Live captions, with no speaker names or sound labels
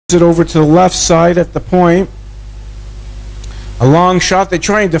it over to the left side at the point. A long shot. They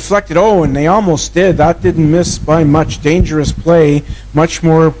try and deflect it. Oh, and they almost did. That didn't miss by much. Dangerous play. Much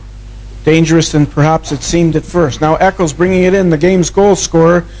more dangerous than perhaps it seemed at first. Now Eccles bringing it in. The game's goal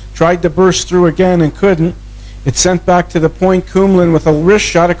scorer tried to burst through again and couldn't. It's sent back to the point. Kumlin with a wrist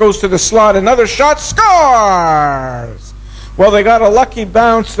shot. It goes to the slot. Another shot. Scores! Well, they got a lucky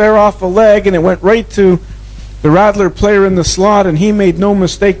bounce there off a leg, and it went right to the Rattler player in the slot, and he made no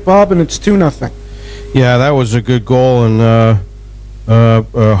mistake, Bob, and it's 2-0. Yeah, that was a good goal, and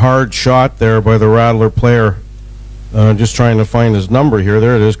a hard shot there by the Rattler player. Just trying to find his number here.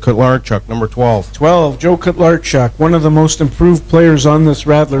 There it is, Kotlarczyk, number 12. 12, Joe Kotlarczyk, one of the most improved players on this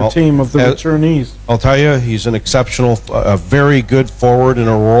Rattler team of the returnees. I'll tell you, he's an exceptional, a very good forward in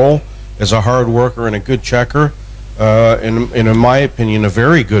a role, as a hard worker and a good checker, and in my opinion, a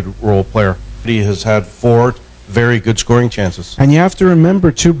very good role player. He has had 4 very good scoring chances. And you have to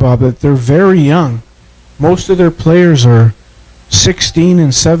remember, too, Bob, that they're very young. Most of their players are 16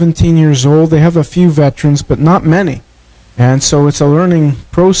 and 17 years old. They have a few veterans, but not many. And so it's a learning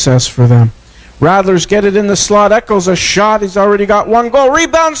process for them. Rattlers get it in the slot. Eccles a shot. He's already got 1 goal.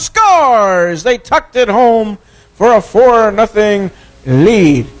 Rebound, scores! They tucked it home for a 4-0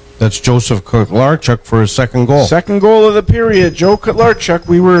 lead. That's Joseph Kotlarczyk for his 2nd goal. 2nd goal of the period. Joe Kotlarczyk,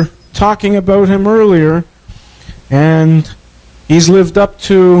 we were talking about him earlier, and he's lived up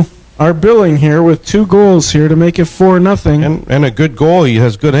to our billing here with 2 goals here to make it 4-0. And a good goal. He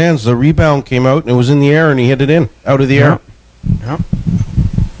has good hands. The rebound came out, and it was in the air, and he hit it in, out of the air. Yeah.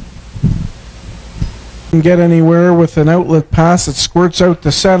 Didn't get anywhere with an outlet pass. It squirts out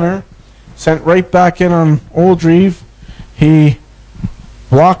to center. Sent right back in on Oldreive. He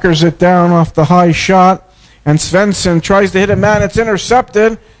blockers it down off the high shot, and Svensson tries to hit a man. It's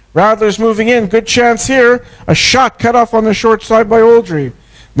intercepted. Rattlers moving in. Good chance here. A shot cut off on the short side by Oldreive.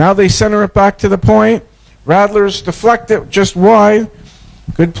 Now they center it back to the point. Rattlers deflect it just wide.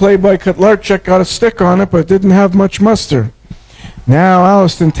 Good play by Kotlarczyk. Got a stick on it, but didn't have much muster. Now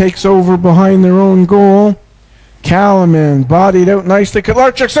Alliston takes over behind their own goal. Kalaman bodied out nicely.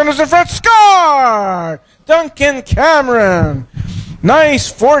 Kotlarczyk centers in front. Score! Duncan Cameron.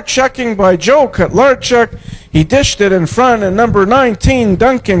 Nice forechecking by Joe Kotlarczyk. He dished it in front, and number 19,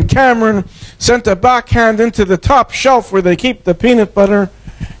 Duncan Cameron, sent a backhand into the top shelf where they keep the peanut butter.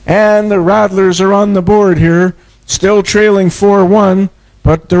 And the Rattlers are on the board here, still trailing 4-1,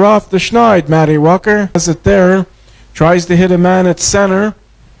 but they're off the schneid. Matty Walker has it there, tries to hit a man at center.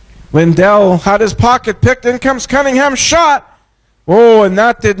 Lindell had his pocket picked. In comes Cunningham's shot. Oh, and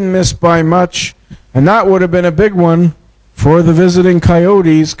that didn't miss by much, and that would have been a big one for the visiting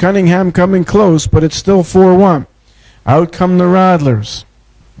Coyotes. Cunningham coming close, but it's still 4-1. Out come the Rattlers.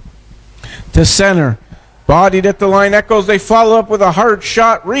 To center. Bodied at the line. Eccles. They follow up with a hard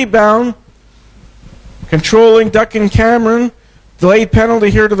shot. Rebound. Controlling Duncan Cameron. Delayed penalty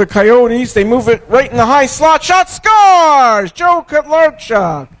here to the Coyotes. They move it right in the high slot. Shot, scores! Joe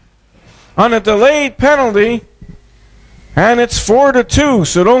Kotlarczyk on a delayed penalty. And it's 4-2.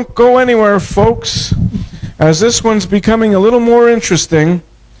 So don't go anywhere, folks, as this one's becoming a little more interesting.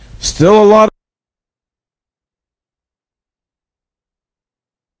 Still a lot of